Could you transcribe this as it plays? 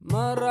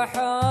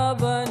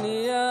مرحبا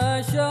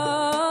يا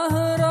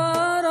شهر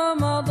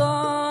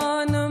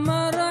رمضان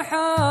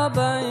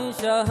مرحبا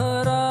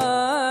شهر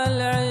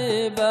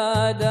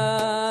العبادة.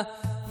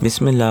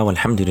 Bismillah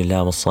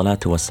walhamdulillah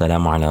wassalatu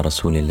wassalamu ala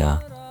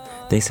rasulillah.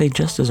 They say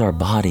just as our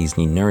bodies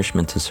need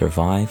nourishment to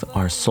survive,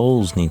 our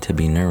souls need to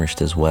be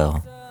nourished as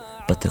well.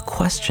 But the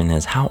question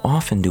is, how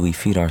often do we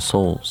feed our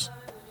souls?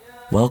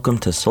 Welcome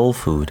to Soul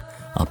Food,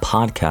 a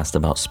podcast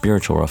about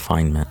spiritual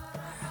refinement.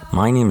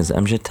 My name is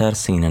Amjad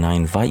Tarsin, and I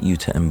invite you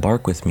to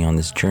embark with me on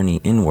this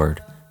journey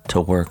inward to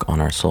work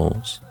on our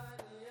souls.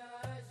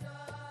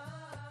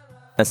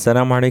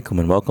 Assalamu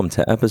alaikum and welcome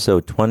to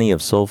episode 20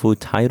 of Soul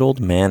Food titled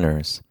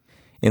Manners.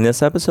 In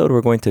this episode,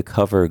 we're going to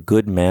cover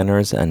good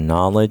manners and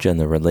knowledge and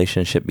the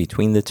relationship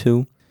between the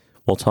two.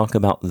 We'll talk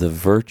about the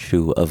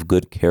virtue of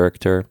good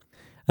character.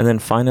 And then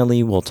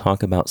finally, we'll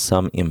talk about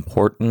some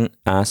important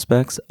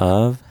aspects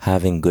of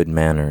having good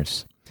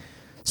manners.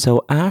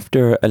 So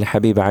after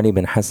Al-Habib Ali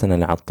bin Hassan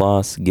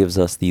Al-Attas gives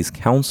us these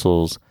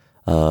counsels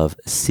of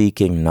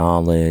seeking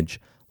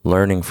knowledge,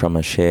 learning from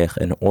a sheikh,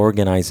 and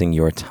organizing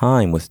your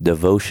time with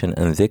devotion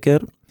and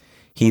dhikr,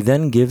 he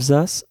then gives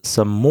us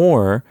some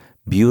more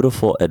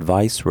beautiful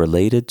advice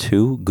related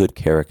to good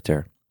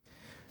character.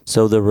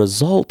 So the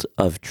result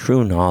of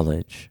true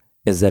knowledge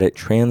is that it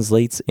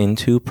translates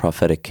into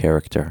prophetic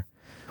character.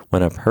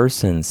 When a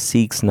person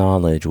seeks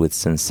knowledge with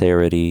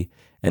sincerity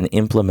and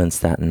implements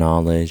that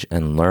knowledge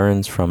and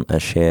learns from a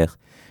sheikh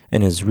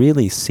and is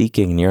really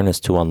seeking nearness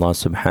to Allah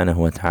subhanahu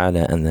wa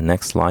ta'ala and the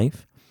next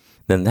life,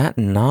 then that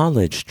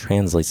knowledge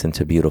translates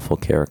into beautiful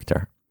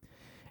character.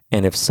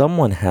 And if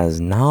someone has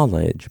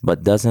knowledge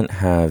but doesn't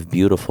have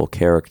beautiful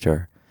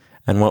character,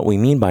 and what we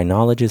mean by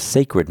knowledge is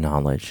sacred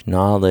knowledge,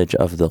 knowledge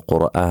of the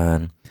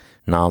Quran,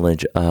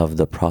 knowledge of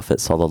the Prophet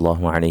sallallahu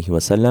alaihi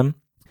wasallam,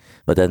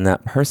 but then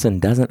that person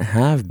doesn't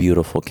have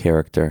beautiful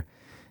character,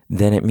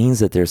 then it means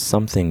that there's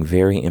something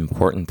very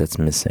important that's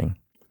missing.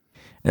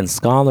 And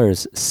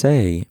scholars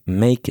say,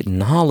 make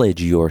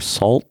knowledge your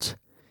salt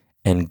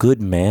and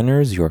good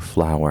manners your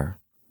flour.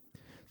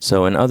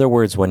 So in other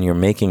words, when you're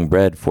making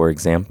bread, for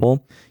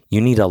example, you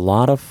need a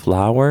lot of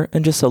flour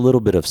and just a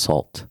little bit of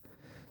salt.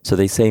 So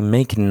they say,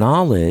 make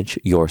knowledge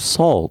your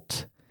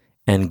salt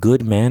and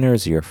good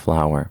manners your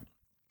flour.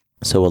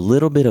 So a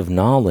little bit of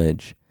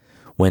knowledge,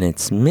 when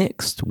it's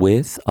mixed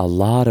with a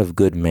lot of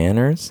good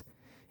manners,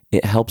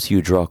 it helps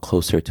you draw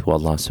closer to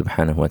Allah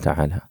subhanahu wa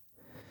ta'ala.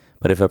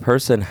 But if a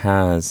person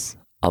has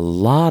a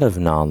lot of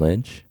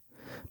knowledge,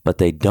 but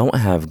they don't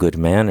have good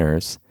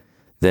manners,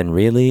 then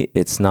really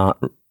it's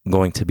not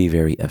going to be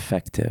very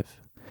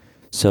effective.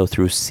 So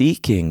through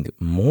seeking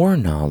more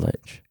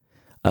knowledge,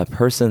 a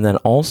person then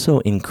also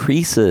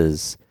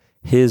increases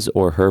his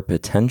or her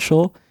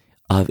potential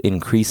of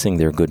increasing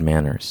their good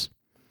manners.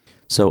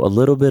 So a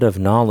little bit of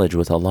knowledge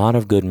with a lot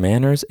of good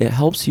manners, it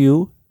helps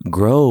you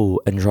grow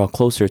and draw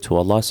closer to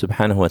Allah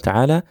subhanahu wa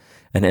ta'ala.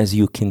 And as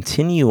you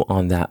continue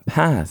on that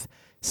path,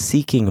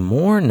 seeking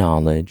more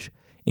knowledge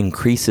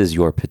increases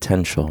your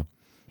potential.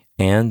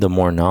 And the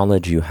more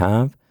knowledge you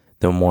have,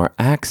 the more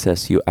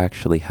access you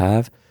actually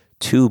have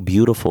to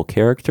beautiful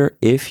character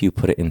if you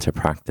put it into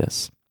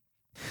practice.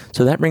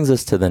 So that brings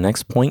us to the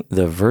next point,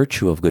 the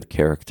virtue of good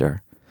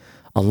character.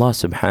 Allah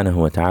subhanahu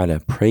wa ta'ala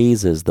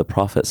praises the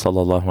Prophet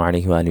sallallahu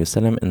alaihi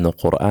wasallam in the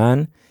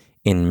Quran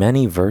in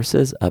many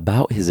verses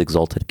about his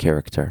exalted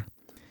character.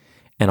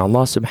 And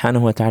Allah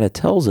subhanahu wa ta'ala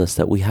tells us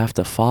that we have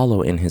to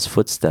follow in his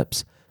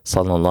footsteps,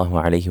 sallallahu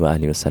alaihi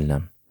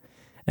wasallam.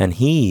 And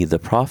he, the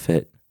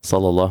Prophet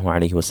sallallahu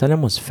alaihi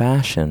wasallam, was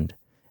fashioned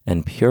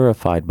and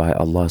purified by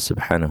Allah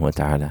subhanahu wa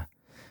ta'ala.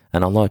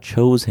 And Allah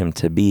chose him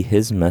to be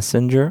his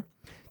messenger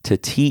to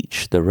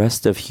teach the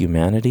rest of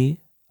humanity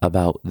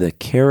about the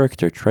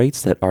character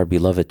traits that are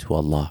beloved to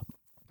Allah.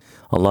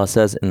 Allah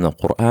says in the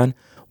Quran,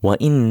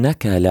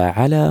 وَإِنَّكَ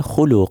لَعَلَى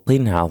خُلُقٍ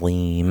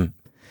عَظِيمٍ.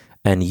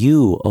 And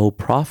you, O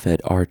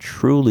Prophet, are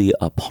truly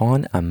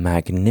upon a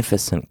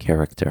magnificent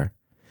character.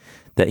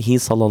 That he,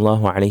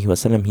 sallallahu alaihi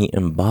wasallam, he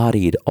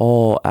embodied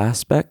all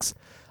aspects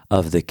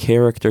of the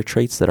character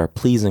traits that are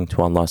pleasing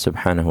to Allah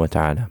subhanahu wa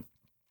ta'ala.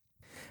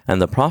 And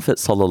the Prophet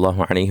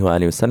sallallahu alaihi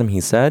wasallam, he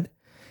said,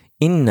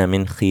 إِنَّ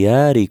مِنْ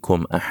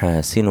خِيَارِكُمْ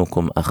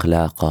أَحَاسِنُكُمْ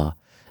أَخْلَاقًا.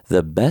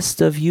 The best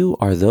of you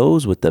are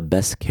those with the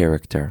best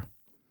character.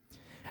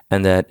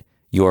 And that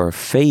your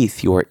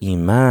faith, your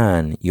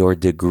iman, your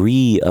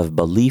degree of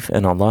belief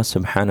in Allah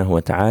subhanahu wa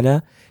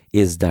ta'ala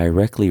is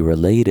directly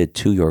related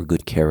to your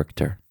good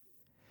character.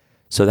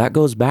 So that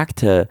goes back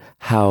to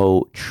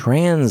how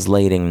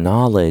translating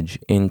knowledge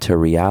into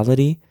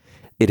reality,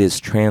 it is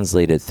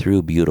translated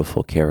through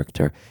beautiful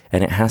character.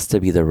 And it has to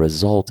be the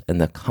result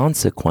and the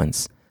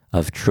consequence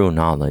of true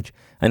knowledge.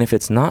 And if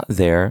it's not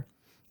there,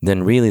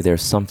 then really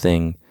there's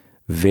something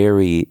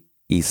very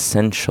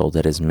essential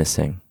that is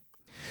missing.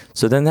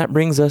 So then that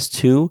brings us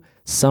to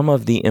some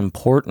of the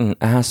important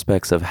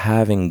aspects of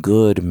having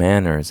good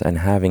manners and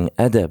having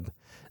adab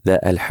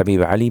that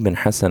Al-Habib Ali bin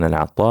Hassan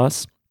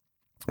Al-Attas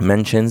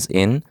mentions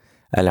in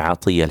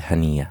Al-Atiyya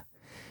Al-Haniyya.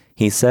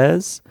 He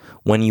says,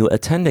 when you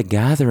attend a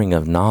gathering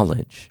of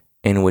knowledge,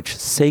 in which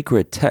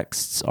sacred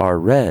texts are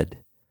read,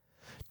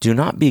 do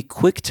not be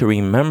quick to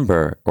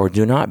remember or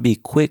do not be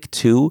quick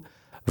to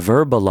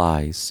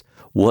verbalize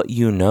what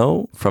you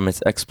know from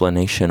its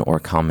explanation or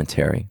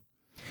commentary.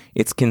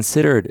 It's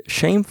considered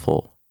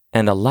shameful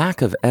and a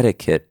lack of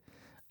etiquette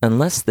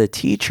unless the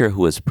teacher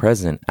who is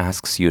present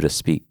asks you to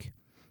speak.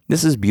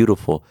 This is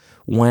beautiful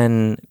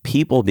when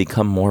people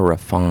become more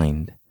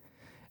refined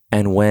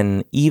and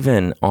when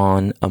even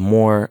on a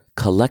more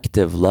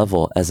collective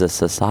level as a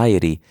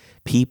society,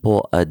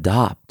 people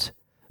adopt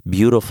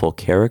beautiful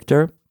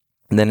character,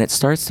 then it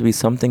starts to be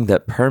something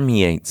that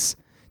permeates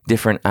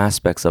different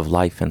aspects of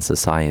life and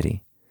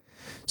society.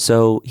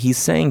 So he's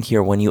saying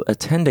here, when you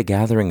attend a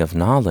gathering of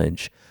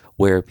knowledge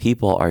where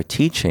people are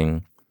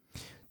teaching,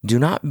 do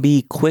not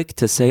be quick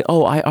to say,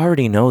 oh, I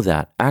already know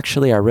that.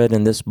 Actually, I read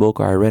in this book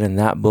or I read in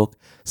that book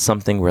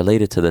something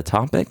related to the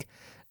topic,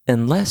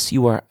 unless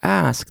you are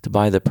asked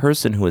by the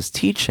person who is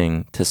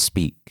teaching to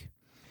speak.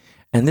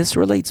 And this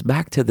relates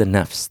back to the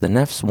nafs. The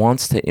nafs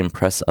wants to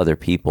impress other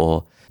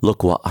people.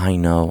 Look what I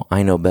know.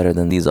 I know better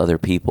than these other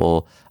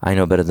people. I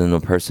know better than the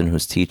person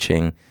who's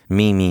teaching.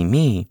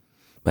 Me.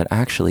 But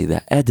actually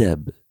the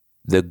adab,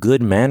 the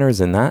good manners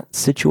in that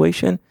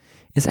situation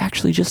is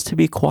actually just to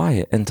be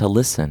quiet and to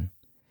listen,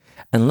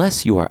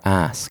 unless you are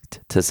asked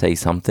to say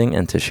something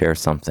and to share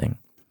something.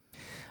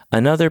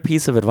 Another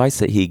piece of advice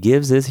that he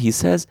gives is, he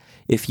says,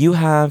 if you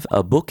have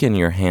a book in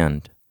your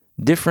hand,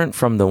 different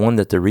from the one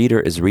that the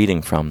reader is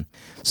reading from.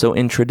 So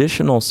in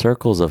traditional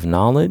circles of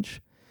knowledge,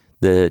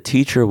 the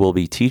teacher will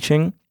be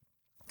teaching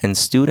and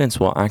students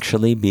will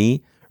actually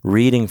be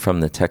reading from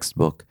the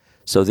textbook.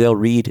 So they'll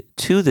read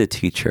to the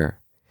teacher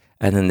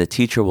and then the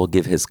teacher will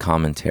give his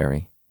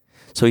commentary.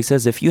 So he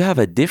says, if you have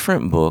a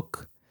different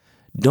book,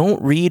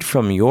 don't read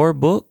from your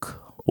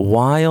book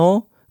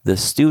while the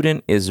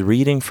student is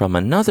reading from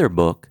another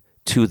book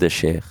to the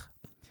sheikh,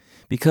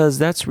 because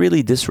that's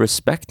really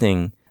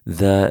disrespecting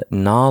the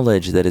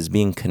knowledge that is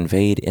being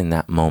conveyed in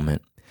that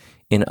moment.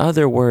 In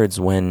other words,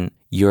 when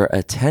you're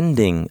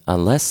attending a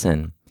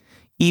lesson,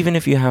 even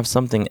if you have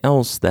something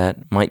else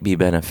that might be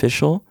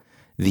beneficial,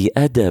 the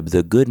adab,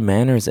 the good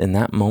manners in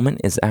that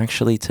moment is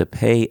actually to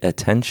pay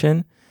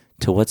attention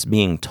to what's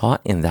being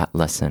taught in that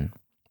lesson.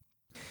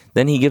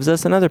 Then he gives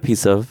us another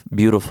piece of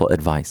beautiful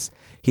advice.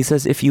 He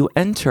says, if you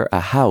enter a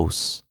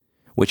house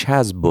which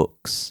has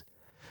books,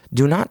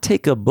 do not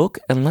take a book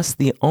unless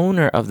the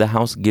owner of the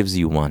house gives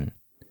you one.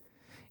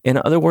 In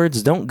other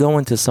words, don't go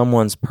into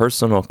someone's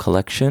personal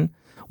collection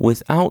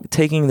without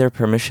taking their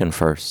permission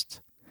first.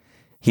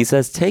 He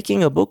says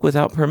taking a book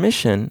without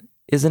permission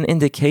is an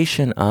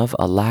indication of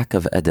a lack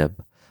of adab,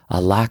 a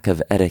lack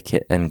of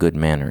etiquette and good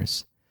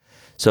manners.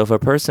 So if a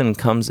person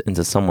comes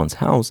into someone's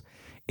house,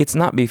 it's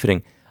not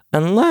befitting,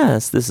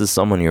 unless this is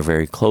someone you're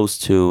very close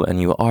to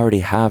and you already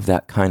have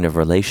that kind of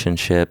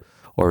relationship,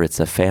 or it's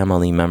a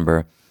family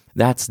member.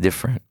 That's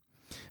different.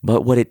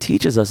 But what it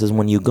teaches us is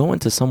when you go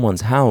into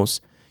someone's house,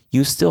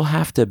 you still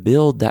have to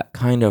build that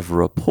kind of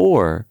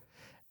rapport.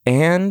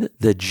 And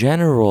the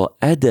general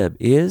adab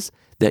is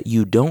that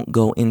you don't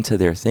go into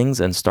their things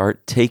and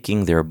start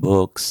taking their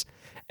books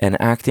and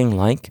acting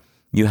like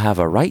you have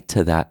a right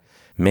to that.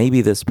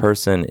 Maybe this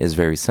person is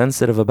very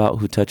sensitive about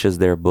who touches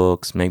their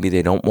books. Maybe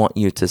they don't want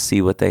you to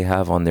see what they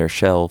have on their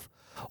shelf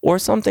or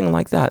something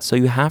like that. So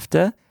you have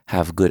to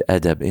have good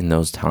adab in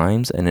those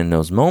times and in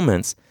those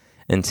moments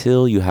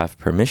until you have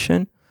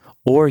permission,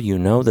 or you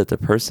know that the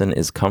person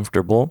is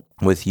comfortable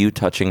with you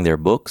touching their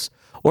books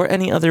or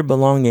any other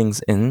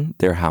belongings in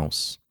their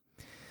house.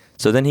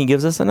 So then he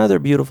gives us another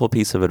beautiful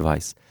piece of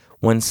advice.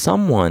 When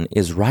someone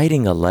is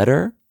writing a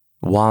letter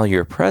while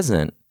you're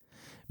present,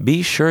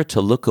 be sure to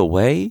look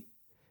away,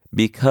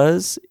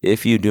 because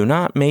if you do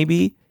not,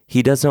 maybe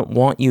he doesn't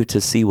want you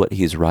to see what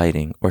he's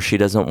writing, or she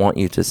doesn't want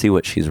you to see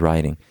what she's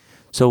writing.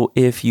 So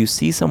if you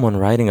see someone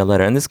writing a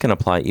letter, and this can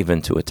apply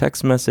even to a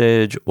text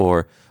message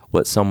or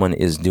what someone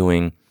is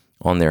doing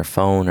on their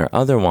phone or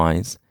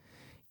otherwise,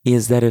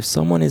 is that if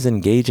someone is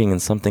engaging in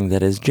something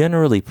that is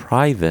generally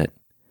private,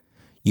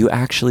 you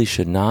actually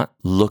should not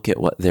look at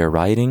what they're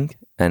writing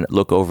and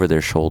look over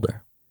their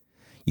shoulder.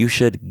 You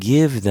should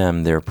give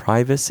them their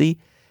privacy,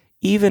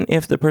 even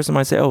if the person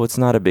might say, oh, it's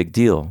not a big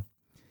deal.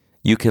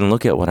 You can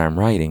look at what I'm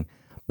writing,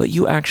 but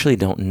you actually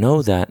don't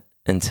know that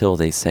until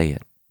they say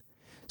it.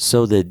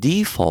 So the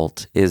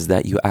default is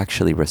that you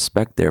actually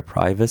respect their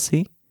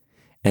privacy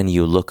and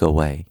you look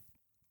away,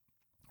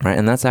 right?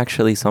 And that's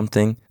actually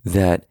something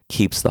that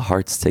keeps the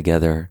hearts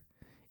together.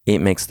 It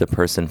makes the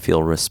person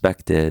feel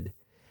respected.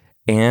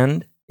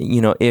 And,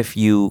 if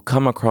you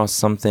come across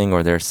something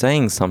or they're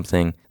saying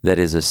something that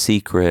is a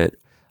secret,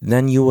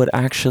 then you would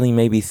actually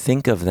maybe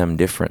think of them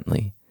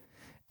differently.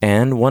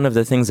 And one of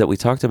the things that we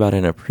talked about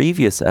in a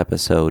previous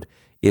episode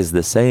is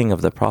the saying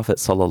of the Prophet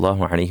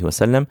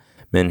ﷺ,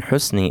 "Min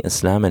husni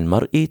Islam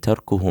al-mar'i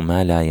tarkuhu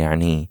ma la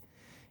ya'ni."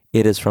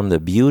 It is from the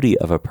beauty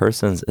of a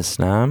person's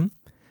Islam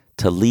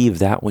to leave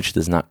that which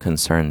does not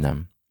concern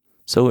them.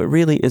 So it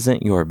really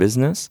isn't your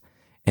business,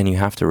 and you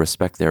have to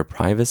respect their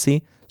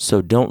privacy. So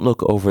don't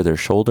look over their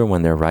shoulder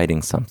when they're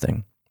writing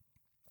something.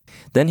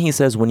 Then he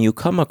says, when you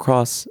come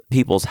across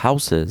people's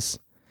houses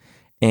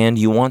and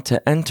you want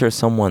to enter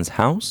someone's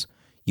house,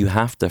 you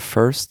have to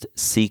first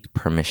seek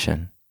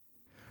permission,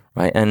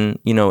 right? And,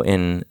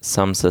 in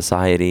some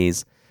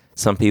societies,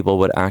 some people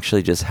would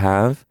actually just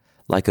have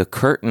like a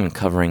curtain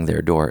covering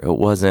their door. It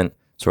wasn't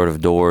sort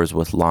of doors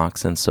with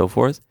locks and so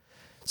forth.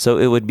 So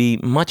it would be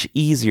much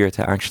easier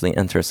to actually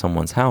enter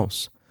someone's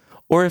house.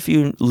 Or if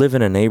you live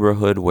in a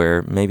neighborhood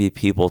where maybe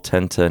people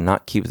tend to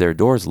not keep their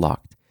doors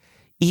locked,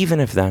 even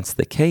if that's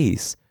the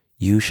case,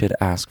 you should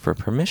ask for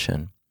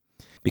permission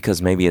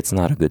because maybe it's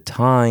not a good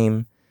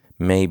time.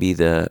 Maybe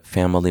the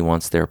family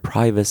wants their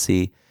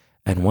privacy.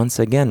 And once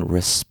again,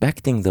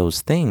 respecting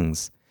those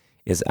things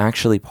is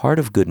actually part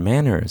of good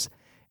manners,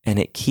 and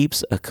it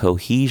keeps a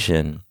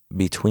cohesion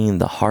between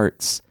the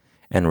hearts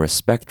and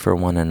respect for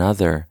one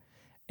another,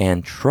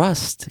 and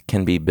trust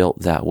can be built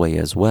that way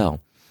as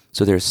well.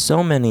 So there's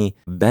so many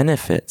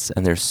benefits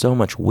and there's so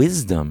much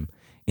wisdom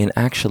in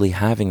actually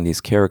having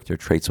these character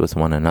traits with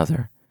one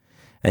another.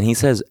 And he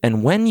says,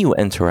 and when you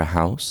enter a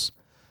house,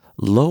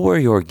 lower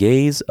your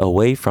gaze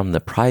away from the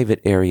private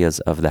areas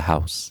of the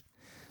house.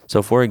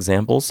 So for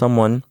example,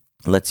 someone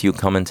lets you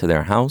come into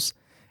their house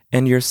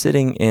and you're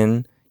sitting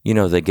in,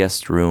 the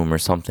guest room or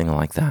something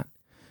like that.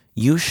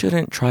 You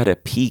shouldn't try to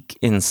peek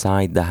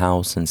inside the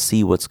house and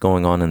see what's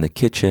going on in the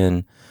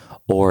kitchen.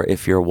 Or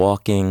if you're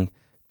walking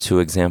to,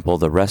 example,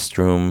 the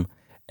restroom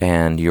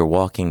and you're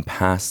walking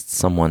past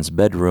someone's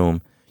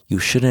bedroom, you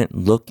shouldn't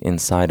look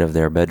inside of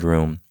their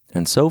bedroom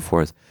and so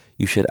forth.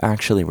 You should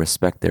actually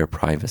respect their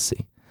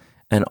privacy.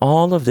 And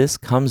all of this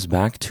comes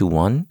back to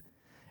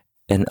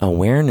an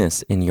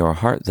awareness in your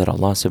heart that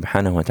Allah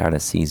subhanahu wa ta'ala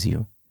sees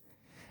you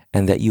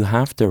and that you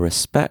have to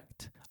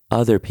respect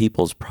other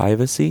people's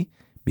privacy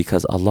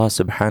because Allah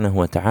subhanahu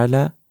wa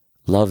ta'ala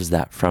loves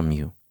that from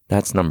you.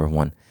 That's number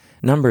one.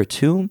 Number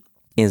two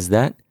is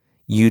that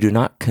you do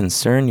not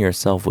concern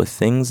yourself with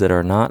things that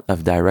are not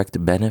of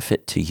direct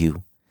benefit to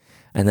you.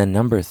 And then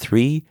number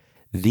three,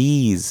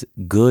 these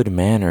good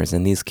manners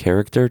and these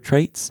character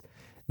traits,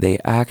 they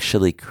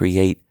actually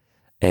create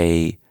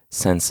a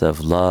sense of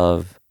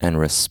love and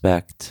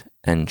respect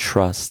and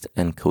trust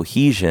and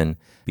cohesion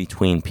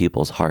between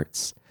people's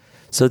hearts.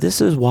 So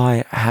this is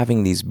why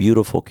having these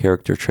beautiful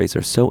character traits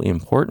are so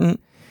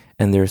important,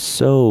 and they're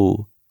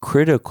so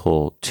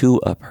critical to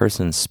a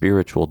person's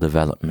spiritual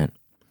development.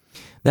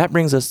 That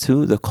brings us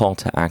to the call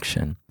to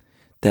action,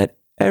 that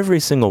every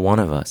single one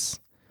of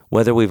us,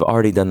 whether we've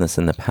already done this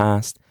in the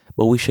past,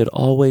 but we should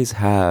always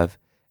have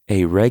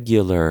a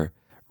regular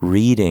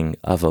reading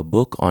of a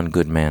book on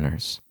good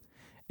manners.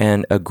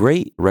 And a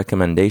great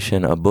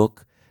recommendation, a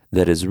book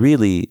that is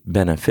really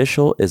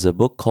beneficial, is a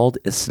book called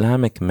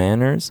Islamic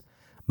Manners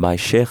by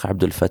Sheikh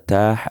Abdul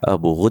Fattah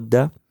Abu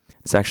Ghudda.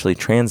 It's actually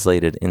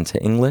translated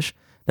into English.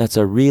 That's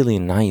a really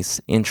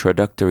nice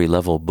introductory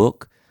level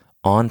book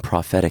on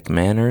prophetic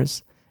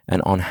manners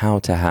and on how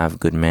to have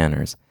good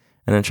manners.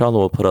 And inshallah,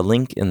 we'll put a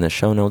link in the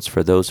show notes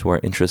for those who are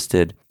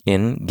interested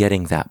in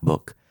getting that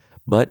book.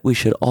 But we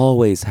should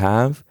always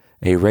have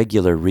a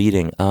regular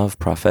reading of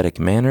prophetic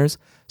manners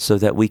so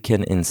that we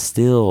can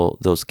instill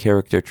those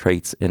character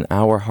traits in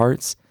our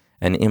hearts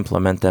and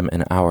implement them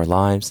in our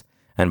lives,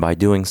 and by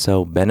doing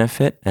so,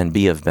 benefit and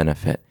be of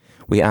benefit.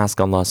 We ask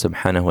Allah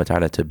subhanahu wa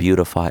ta'ala to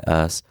beautify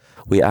us.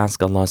 We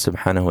ask Allah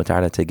subhanahu wa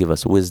ta'ala to give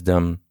us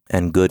wisdom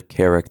and good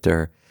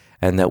character,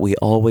 and that we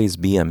always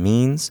be a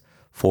means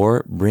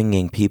for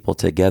bringing people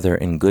together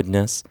in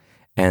goodness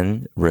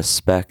and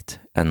respect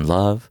and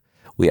love.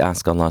 We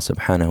ask Allah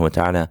subhanahu wa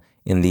ta'ala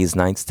in these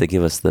nights to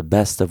give us the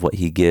best of what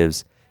He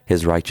gives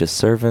His righteous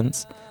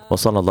servants. Wa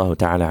sallallahu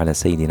ta'ala ala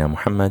Sayyidina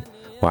Muhammad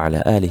wa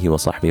ala alihi wa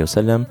sahbihi wa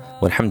sallam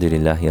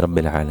walhamdulillahi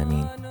rabbil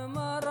alameen.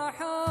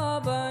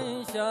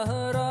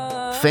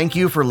 Thank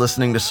you for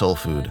listening to Soul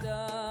Food.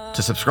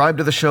 To subscribe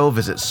to the show,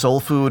 visit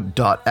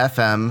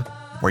soulfood.fm,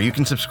 where you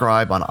can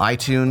subscribe on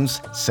iTunes,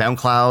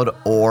 SoundCloud,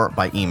 or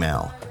by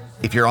email.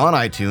 If you're on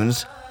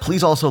iTunes,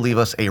 please also leave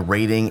us a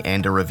rating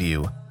and a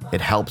review.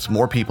 It helps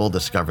more people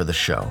discover the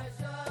show.